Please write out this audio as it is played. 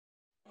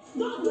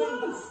No,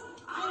 don't!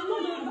 I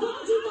know,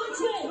 don't you touch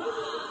me!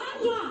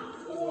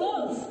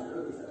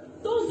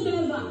 Don't you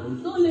ever!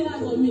 Don't lay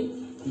hands on me!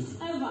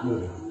 Ever! No,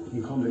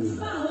 you can't believe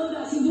that. I know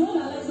that she's the one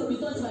that likes to be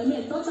touched by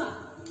men. Touch her!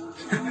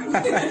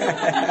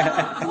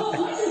 Oh,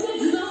 what you said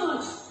is not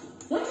much!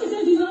 What you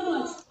said is not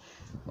much!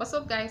 What's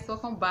up, guys?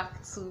 Welcome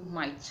back to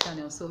my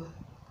channel. So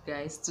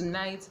guys,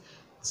 tonight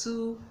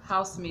 2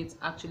 housemates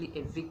actually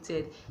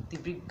evicted the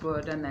Big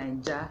Brother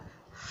Naija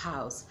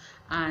house,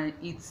 and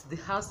it's the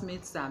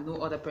housemates that are no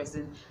other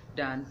person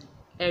than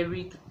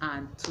Eric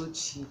and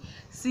Tochi.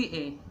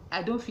 See,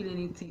 I don't feel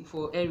anything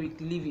for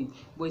Eric leaving,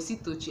 but you see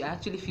Tochi, I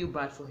actually feel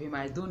bad for him.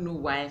 I don't know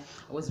why.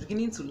 I was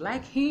beginning to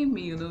like him,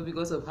 you know,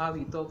 because of how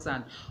he talks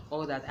and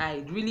all that.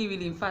 I really,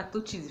 in fact,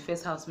 Tochi is the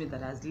first housemate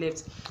that has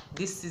left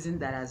this season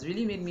that has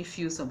really made me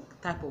feel some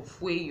type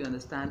of way, you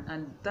understand,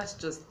 and that's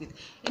just it.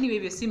 Anyway,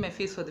 if you're seeing my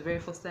face for the very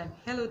first time,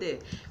 hello there,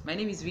 my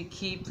name is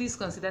Vicky. Please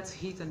consider to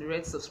hit on the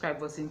red subscribe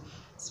button,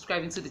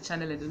 subscribing to the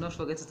channel, and do not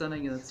forget to turn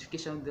on your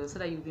notification bell so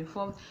that you'll be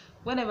informed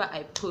whenever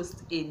I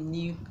post a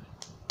new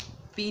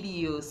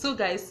video. So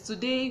guys,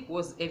 today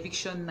was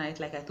eviction night,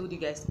 like I told you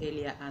guys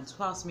earlier, and 2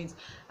 housemates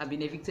have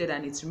been evicted,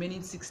 and it's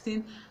remaining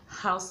 16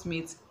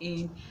 housemates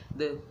in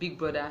the Big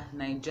Brother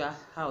Naija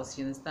house.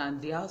 You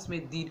understand? The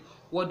housemates did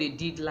what they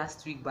did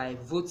last week by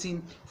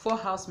voting. 4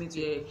 housemates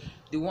were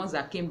the ones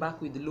that came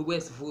back with the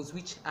lowest votes,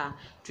 which are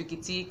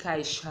Trikiti,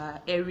 Kaisha,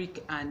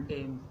 Eric, and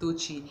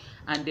Tochi.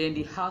 And then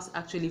the house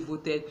actually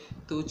voted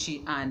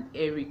Tochi and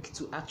Eric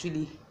to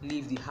actually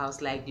leave the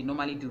house like they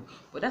normally do.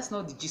 But that's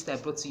not the gist I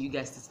brought to you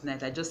guys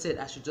tonight. I just said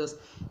I should just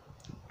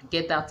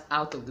get that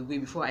out of the way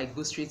before I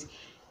go straight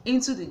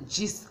into the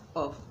gist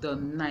of the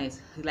night.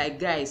 Like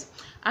guys,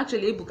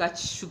 actually Ebuka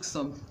shook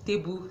some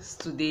tables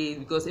today,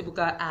 because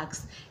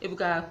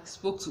Ebuka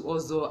spoke to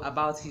Xoxo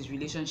about his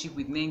relationship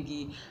with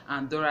Nengi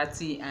and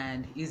DORATHY,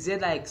 and is there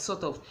like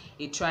sort of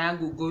a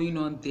triangle going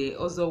on there?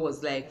 Xoxo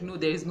was like, no,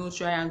 there is no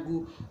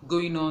triangle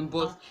going on,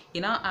 but he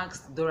now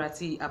asked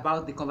DORATHY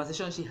about the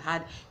conversation she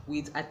had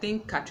with, I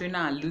think, Katrina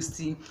and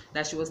Lucy,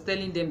 that she was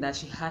telling them that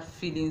she had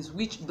feelings,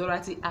 which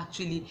DORATHY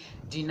actually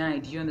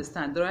denied. You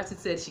understand? DORATHY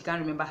said she can't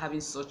remember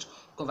having such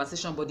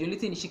conversation, but the only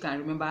thing she can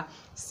remember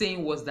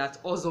saying was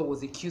that Xoxo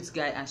was a cute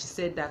guy, and she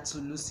said that to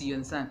Lucy. You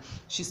understand?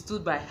 She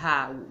stood by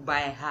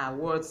her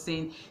words,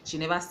 saying she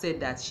never said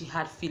that she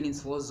had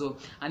feelings for Xoxo.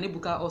 And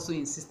Ebuka also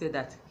insisted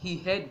that he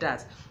heard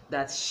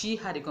that she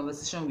had a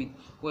conversation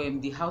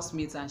with the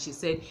housemates, and she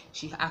said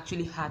she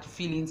actually had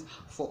feelings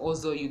for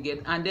Xoxo, you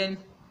get. And then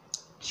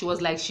she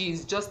was like, she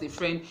is just a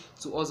friend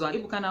to Xoxo.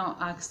 And Ebuka now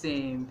asked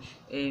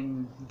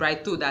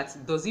Brighto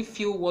that does he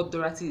feel what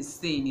DORATHY is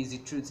saying is the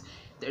truth.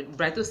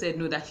 Brighto said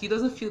no, that he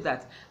doesn't feel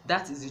that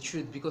is the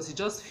truth, because he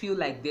just feel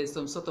like there's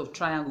some sort of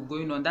triangle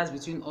going on, that's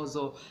between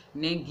Xoxo,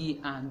 Nengi,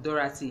 and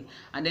DORATHY.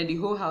 And then the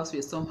whole house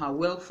was somehow,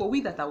 well, for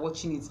we that are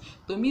watching it,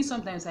 to me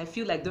sometimes I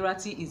feel like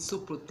DORATHY is so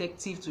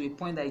protective to a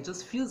point that it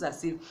just feels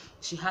as if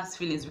she has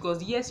feelings,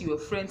 because yes, you are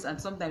friends, and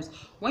sometimes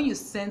when you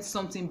sense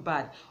something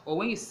bad, or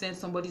when you sense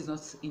somebody is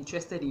not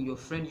interested in your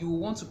friend, you will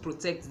want to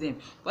protect them.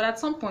 But at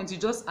some point you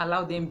just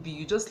allow them be,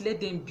 you just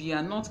let them be,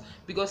 and not,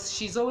 because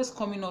she's always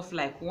coming off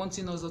like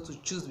wanting Xoxo to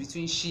choose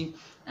between she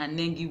and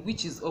Nengi,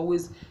 which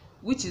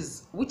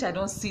I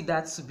don't see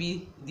that to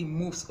be the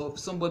moves of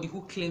somebody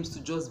who claims to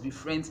just be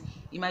friends.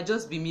 It might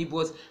just be me,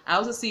 but I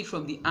also see it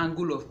from the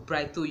angle of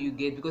Brighto, you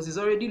get, because he's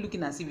already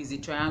looking as if it's a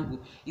triangle.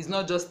 It's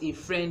not just a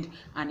friend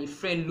and a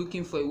friend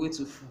looking for a way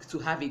to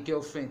have a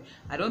girlfriend.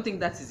 I don't think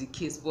that is the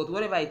case, but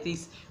whatever it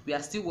is, we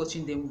are still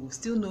watching them. We'll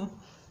still know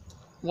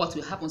what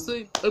will happen.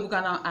 So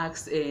Ebuka now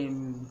asks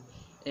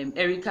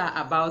Erica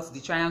about the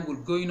triangle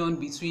going on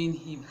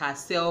between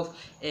herself,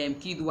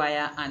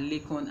 Kiddwaya, and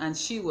Lekon, and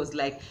she was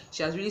like,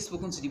 she has really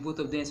spoken to the both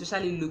of them,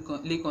 especially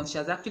Lekon. She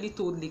has actually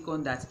told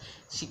Lekon that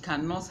she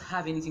cannot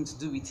have anything to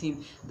do with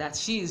him, that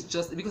she is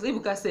just, because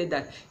Ebuka said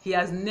that he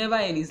has never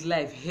in his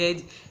life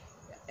heard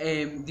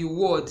the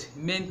word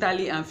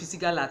mentally and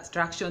physical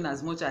attraction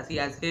as much as he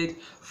has heard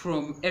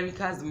from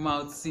Erica's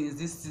mouth since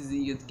this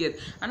season, you get.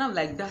 And I'm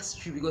like, that's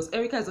true, because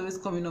Erica is always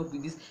coming up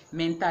with this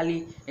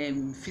mentally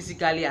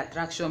physically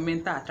attraction,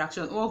 mental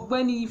attraction. Or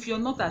when, if you're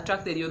not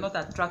attracted, you're not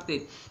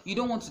attracted, you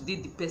don't want to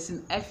date the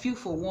person. I feel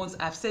for once,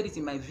 I've said it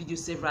in my video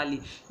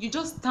severally, you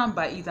just stand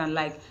by it and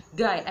like,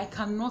 guy, I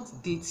cannot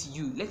date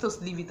you, let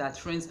us leave it as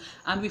friends.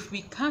 And if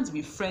we can't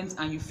be friends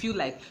and you feel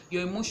like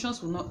your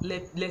emotions will not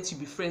let you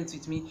be friends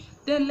with me,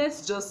 then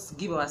let's just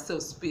give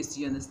ourselves space,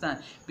 you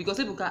understand? Because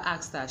Ebuka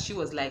asked her, she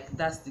was like,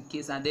 that's the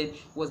case, and then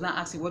was now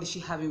asking what is she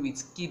having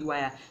with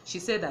Kiddwaya. She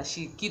said that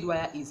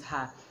Kiddwaya is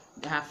her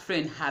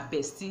friend, her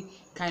bestie,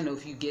 kind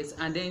of, you get.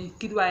 And then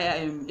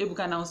Kiddwaya,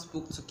 Ebuka now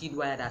spoke to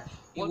Kiddwaya that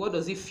what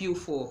does he feel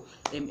for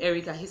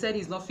Erica. He said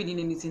he's not feeling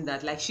anything,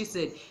 that like she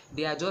said,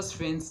 they are just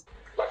friends.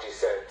 Like you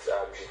said,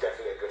 she's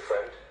definitely a good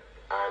friend,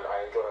 and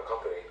I enjoy her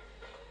company.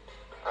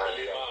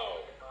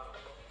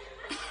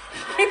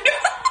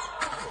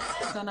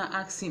 Kana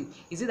asked him,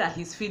 is it that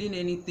he's feeling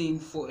anything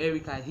for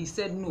Erica? He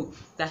said no,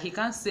 that he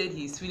can't say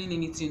he's feeling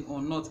anything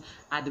or not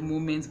at the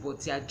moment, but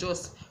they are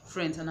just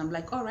friends. And I'm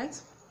like, all right,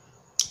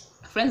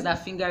 friends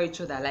that finger each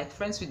other, like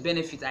friends with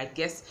benefit, I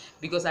guess,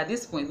 because at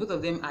this point both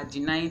of them are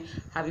denying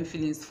having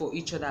feelings for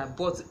each other.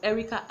 But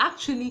Erica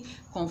actually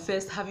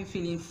confessed having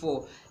feelings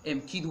for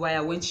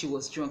Kiddwaya when she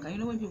was drunk. And you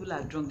know, when people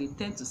are drunk, they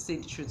tend to say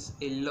the truth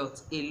a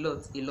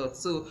lot.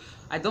 So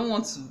I don't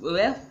want to,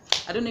 well,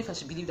 I don't know if I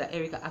should believe that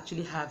Erica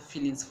actually had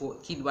feelings for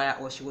Kiddwaya,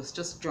 or she was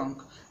just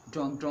drunk,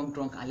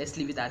 and let's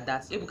leave it at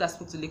that. Ebuka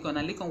spoke to Lekon,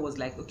 and Lekon was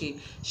like, okay,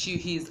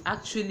 he's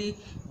actually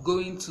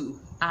going to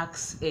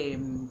ask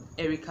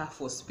Erica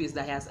for space,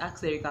 that he has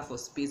asked Erica for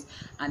space.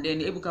 And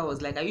then Ebuka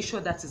was like, are you sure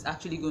that is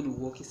actually going to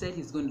work? He said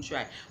he's going to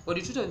try. But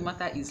the truth of the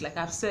matter is, like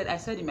I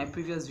said in my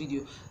previous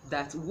video,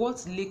 that what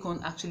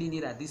Lekon actually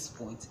need at this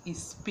point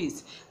is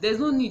space. There's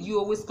no need you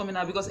always coming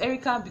out, because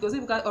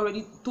Ebuka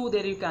already told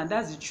Erica, and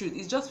that's the truth.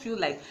 It just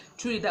feels like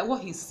truly that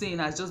what he's saying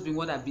has just been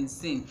what I've been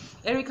saying.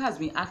 Erica has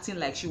been acting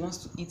like she wants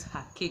to eat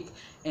her cake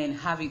and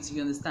have it,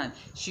 you understand?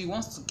 She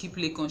wants to keep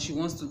Lekon, she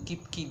wants to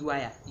keep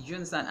Kiddwaya, you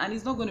understand? And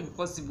it's not going to be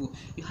possible.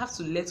 You have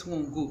to let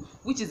one go,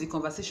 which is the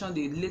conversation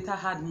they later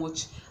had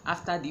much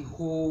after the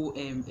whole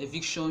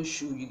eviction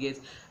show, you get?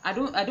 I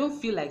don't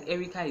feel like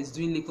Erica is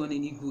doing Lekon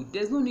any good.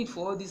 There's no need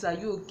for all this. Are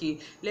you okay?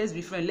 Let's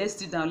be friends, let's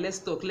sit down, let's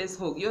talk, let's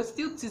hug. You're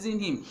still teasing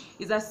him.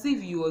 It's as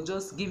if you are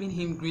just giving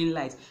him green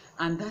light,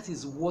 and that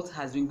is what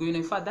has been going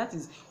on. In fact, that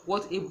is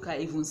what Ebuka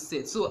even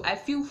said. So I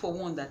feel for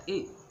one that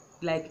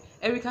like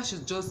Erica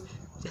should just,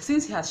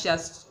 since she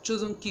has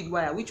chosen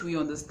Kiddwaya, which we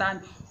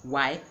understand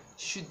why,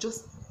 should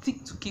just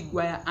stick to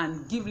Kiddwaya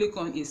and give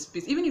Lekon a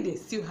space. Even if they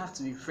still have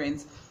to be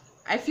friends,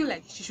 I feel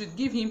like she should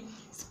give him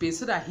space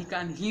so that he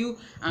can heal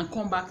and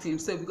come back to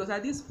himself. Because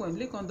at this point,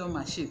 Lekon done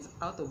my shit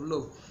out of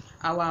love.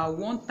 Our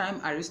one-time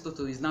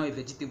Aristotle is now a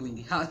vegetable in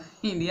the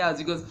house,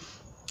 because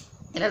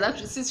it has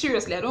actually,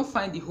 seriously, I don't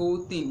find the whole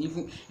thing,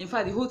 even in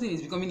fact the whole thing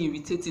is becoming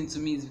irritating to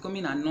me. It's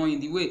becoming annoying,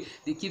 the way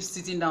they keep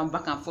sitting down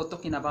back and forth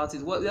talking about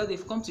it. Well,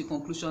 they've come to a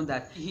conclusion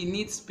that he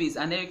needs space,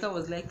 and Erica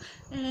was like,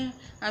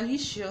 are you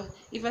sure?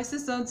 If I say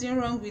something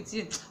wrong with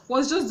you,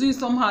 was just doing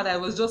somehow that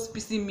was just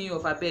pissing me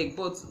off, I beg.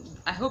 But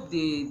I hope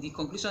the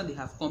conclusion they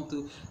have come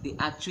to, they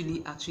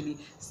actually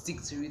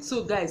stick to it.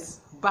 So guys,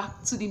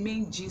 back to the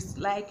main gist.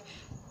 Like,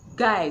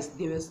 guys,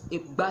 there was a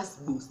bass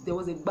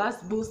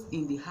boost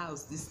in the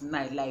house this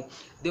night. Like,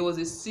 there was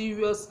a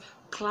serious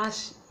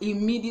clash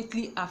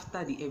immediately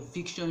after the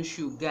eviction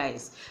show,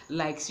 guys.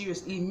 Like,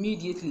 seriously,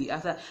 immediately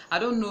after. I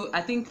don't know,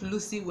 I think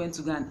Lucy went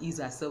to go and ease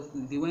herself.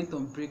 They went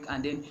on break,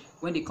 and then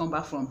when they come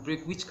back from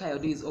break, which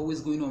Kayode is always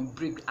going on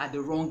break at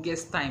the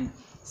wrongest time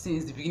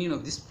since the beginning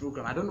of this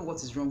program. I don't know what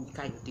is wrong with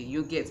Kayode,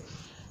 you get.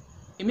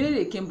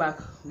 Immediately they came back,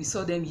 we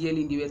saw them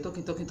yelling. They were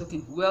talking.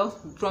 Well,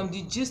 from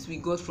the gist we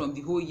got from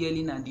the whole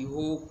yelling and the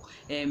whole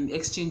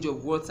exchange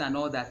of words and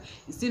all that,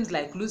 it seems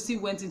like Lucy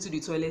went into the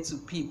toilet to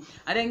pee,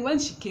 and then when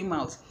she came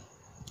out,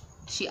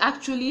 she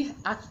actually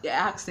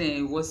asked,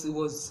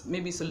 was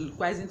maybe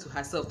soliloquizing to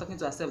herself, talking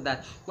to herself,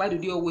 that why do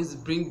they always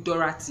bring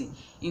Dorothy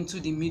into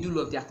the middle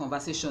of their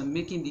conversation,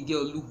 making the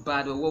girl look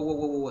bad, or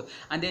what.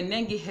 And then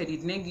Nengi heard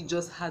it. Nengi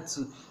just had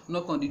to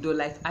knock on the door,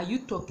 like, are you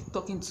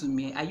talking to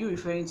me? Are you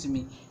referring to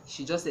me?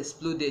 She just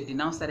exploded. They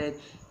now started,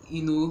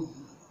 you know,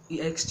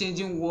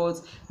 exchanging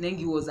words.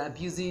 Nengi was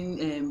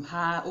abusing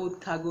her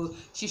old cargo.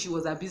 She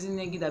was abusing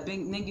Nengi, that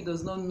Nengi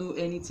does not know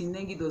anything,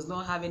 Nengi does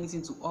not have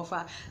anything to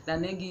offer, that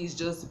Nengi is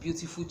just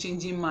beautiful,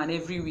 changing man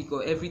every week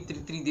or every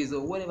three days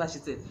or whatever she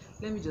said.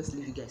 Let me just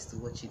leave you guys to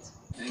watch it.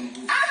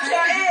 At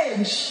your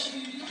age.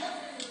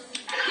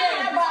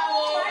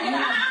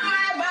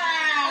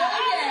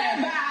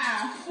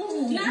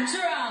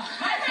 Natural.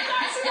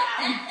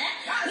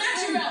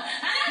 Natural.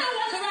 And I don't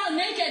walk around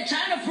naked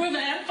trying to prove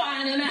that I'm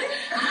fine and I'm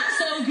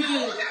so good. I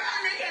walk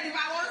around naked if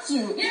I want to.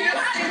 Yeah, if you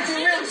have it,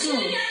 you will too.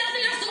 Yeah,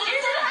 nothing else to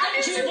offer.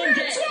 If you have it, you will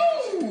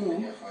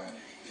too.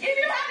 If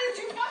you have it,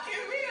 you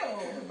fucking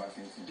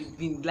will.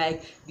 Been like,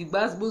 the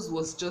Basbos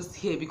was just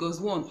here because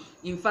one,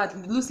 in fact,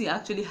 Lucy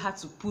actually had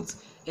to put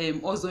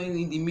Xoxo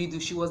in the middle.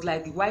 She was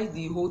like, why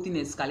the whole thing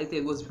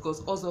escalated was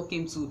because Xoxo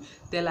came to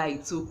tell her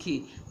it's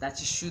okay, that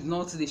she should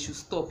not, they should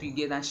stop, you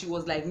get. And she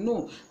was like,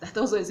 no, that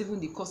Xoxo is even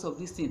the cause of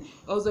this thing.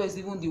 Xoxo is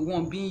even the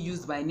one being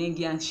used by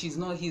Nengi, and he's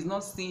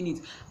not seeing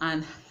it.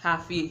 And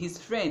his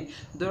friend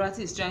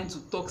Dorothy is trying to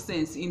talk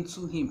sense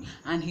into him,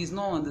 and he's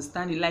not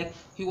understanding. Like,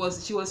 she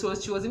was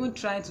even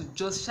trying to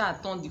just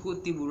turn the whole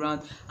table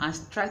around and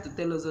try to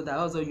tell Xoxo that,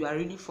 Xoxo, you are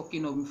really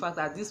fucking up. In fact,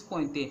 at this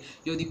point,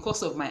 you're the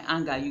cause of my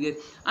anger, you get.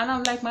 And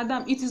I'm like,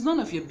 madam, it is none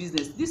of your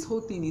business. This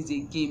whole thing is a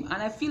game.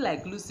 And I feel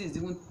like Lucy is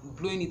even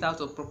blowing it out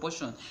of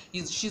proportion.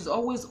 She's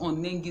always on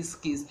Nengi's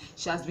case.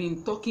 She has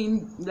been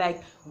talking,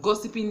 like,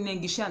 gossiping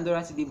Nengi. She and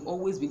Dorothy, they've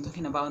always been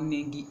talking about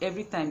Nengi.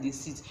 Every time they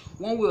sit,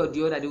 one way or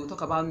the other, they will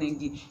talk about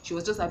Nengi. She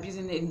was just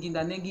abusing Nengi,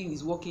 that Nengi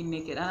is walking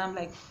naked. And I'm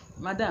like,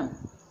 madam,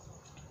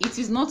 it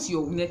is not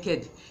your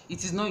naked,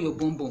 it is not your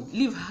bum bum.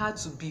 Leave her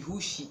to be who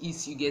she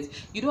is, you get.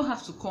 You don't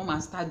have to come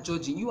and start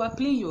judging. You are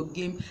playing your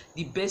game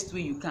the best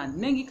way you can.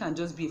 Nengi can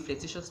just be a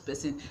flirtatious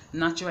person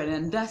naturally,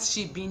 and that's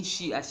she being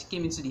she as she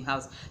came into the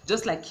house,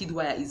 just like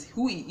Kiddwaya is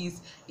who he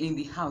is in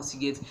the house, you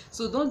get.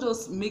 So don't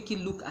just make it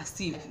look as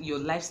if your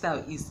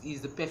lifestyle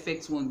is the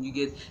perfect one, you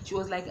get. She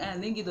was like,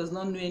 Nengi does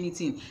not know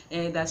anything,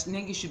 and that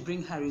Nengi should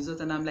bring her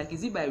result. And I'm like,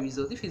 is it by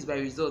result? If it's by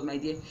result, my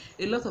dear,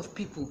 a lot of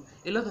people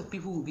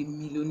will be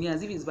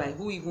millionaires if it's by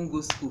who even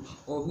go school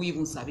or who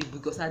even sabi,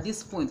 because at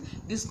this point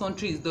this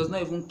country does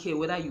not even care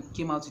whether you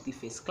came out with the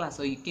first class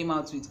or you came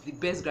out with the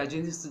best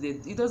graduating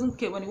student. It doesn't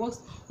care. When it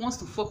wants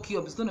to fuck you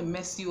up, it's going to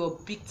mess you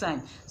up big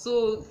time.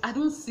 So I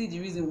don't see the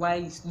reason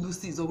why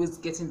Lucy is always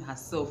getting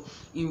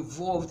herself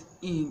involved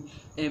in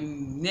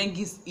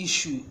Nengi's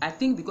issue. I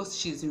think because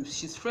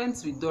she's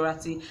friends with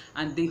Dorothy,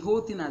 and the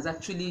whole thing has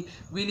actually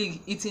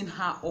really eaten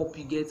her up,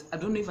 you get. I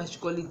don't know if I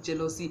should call it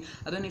jealousy,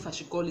 I don't know if I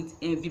should call it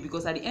envy,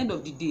 because at the end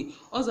of the day,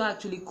 Xoxo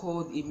actually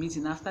called a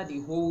meeting after the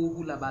whole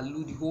hula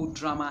baloo, the whole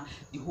drama,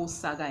 the whole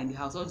saga in the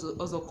house.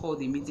 Xoxo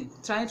called a meeting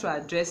trying to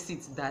address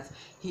it, that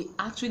he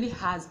actually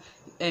has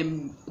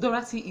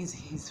Dorothy is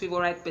his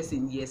favorite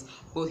person, yes,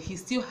 but he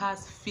still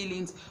has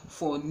feelings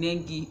for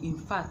Nengi. In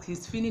fact,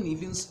 his feeling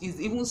is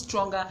even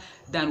stronger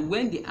than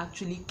when they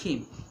actually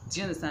came.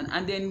 Do you understand?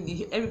 And then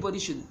everybody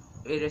should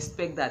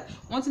respect that.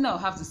 One thing I will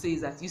have to say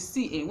is that, you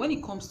see, when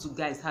it comes to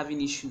guys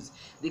having issues,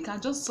 they can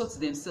just sort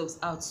themselves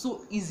out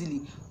so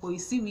easily. But you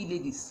see, we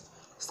ladies,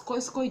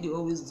 scoy they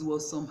always do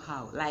us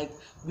somehow. Like,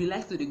 we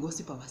like to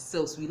gossip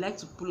ourselves, we like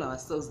to pull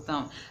ourselves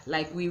down.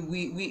 Like,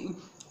 we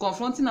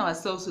confronting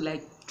ourselves to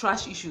like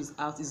trash issues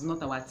out is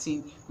not our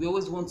thing. We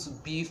always want to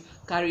beef,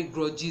 carry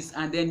grudges,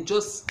 and then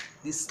just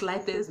the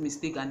slightest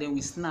mistake and then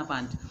we snap,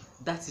 and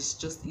that is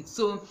just it.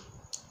 So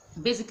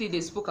basically they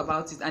spoke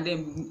about it, and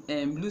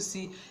then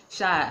Lucy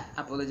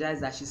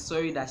apologized that she's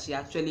sorry that she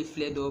actually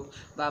flared up,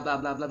 blah blah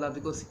blah blah blah,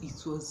 because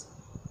it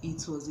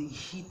was a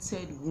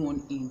heated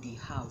one in the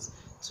house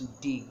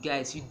today,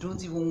 guys. We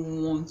don't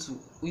even want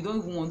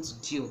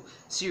to deal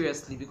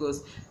seriously,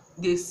 because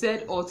they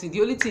said all things.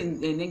 The only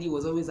thing Nengi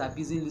was always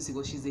abusing Lucy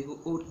because she's a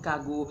old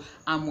cargo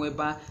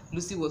Amebo.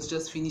 Lucy was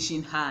just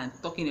finishing her and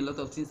talking a lot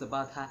of things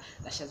about her,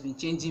 that she has been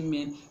changing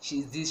men,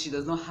 she's this, she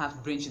does not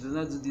have brain, she does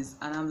not do this.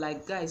 And I'm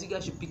like, guys, you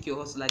guys should pick your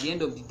hustle. At the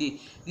end of the day,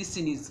 this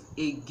thing is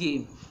a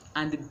game,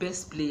 and the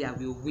best player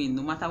will win,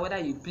 no matter whether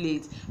you play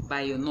it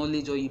by your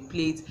knowledge or you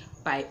play it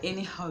by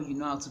anyhow you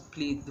know how to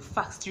play it. The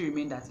fact still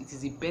remain that it is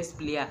the best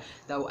player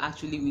that will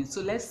actually win.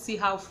 So let's see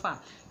how far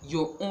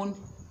your own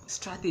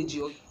strategy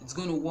it's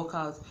going to work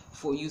out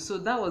for you. So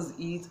that was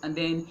it. And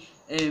then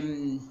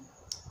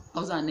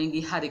Xoxo and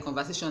Nengi had a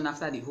conversation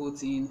after the whole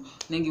thing.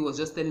 Nengi was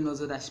just telling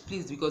Xoxo that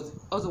please, because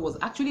Xoxo was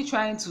actually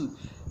trying to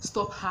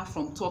stop her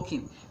from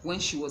talking when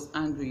she was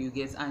angry, you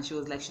get, and she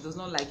was like, she does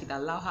not like it,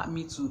 allow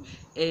me to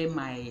air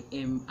my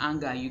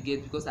anger, you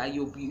get, because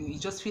you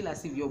just feel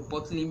as if you're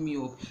bottling me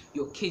up,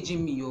 you're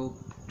caging me, you're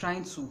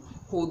trying to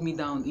hold me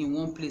down in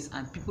one place,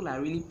 and people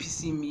are really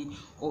pissing me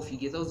off, you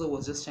get. Xoxo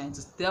was just trying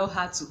to tell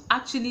her to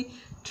actually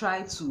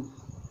try to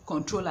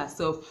control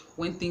herself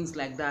when things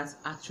like that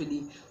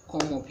actually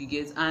come up, you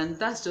get. And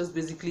that's just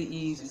basically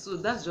it. So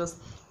that's just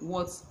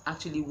what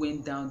actually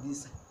went down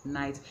this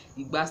night,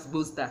 the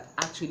gbasgbos that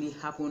actually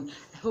happened.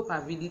 I hope I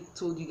really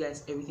told you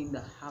guys everything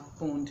that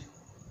happened.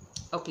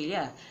 Okay,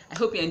 yeah, I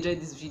hope you enjoyed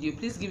this video.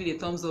 Please give it a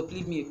thumbs up,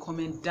 leave me a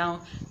comment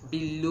down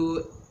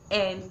below,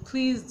 and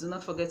please do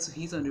not forget to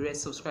hit on the red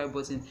subscribe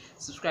button,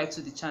 subscribe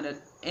to the channel,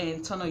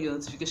 and turn on your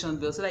notification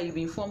bell so that you'll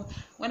be informed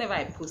whenever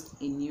I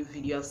post a new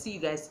video. I'll see you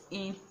guys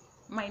in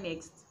my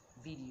next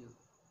video.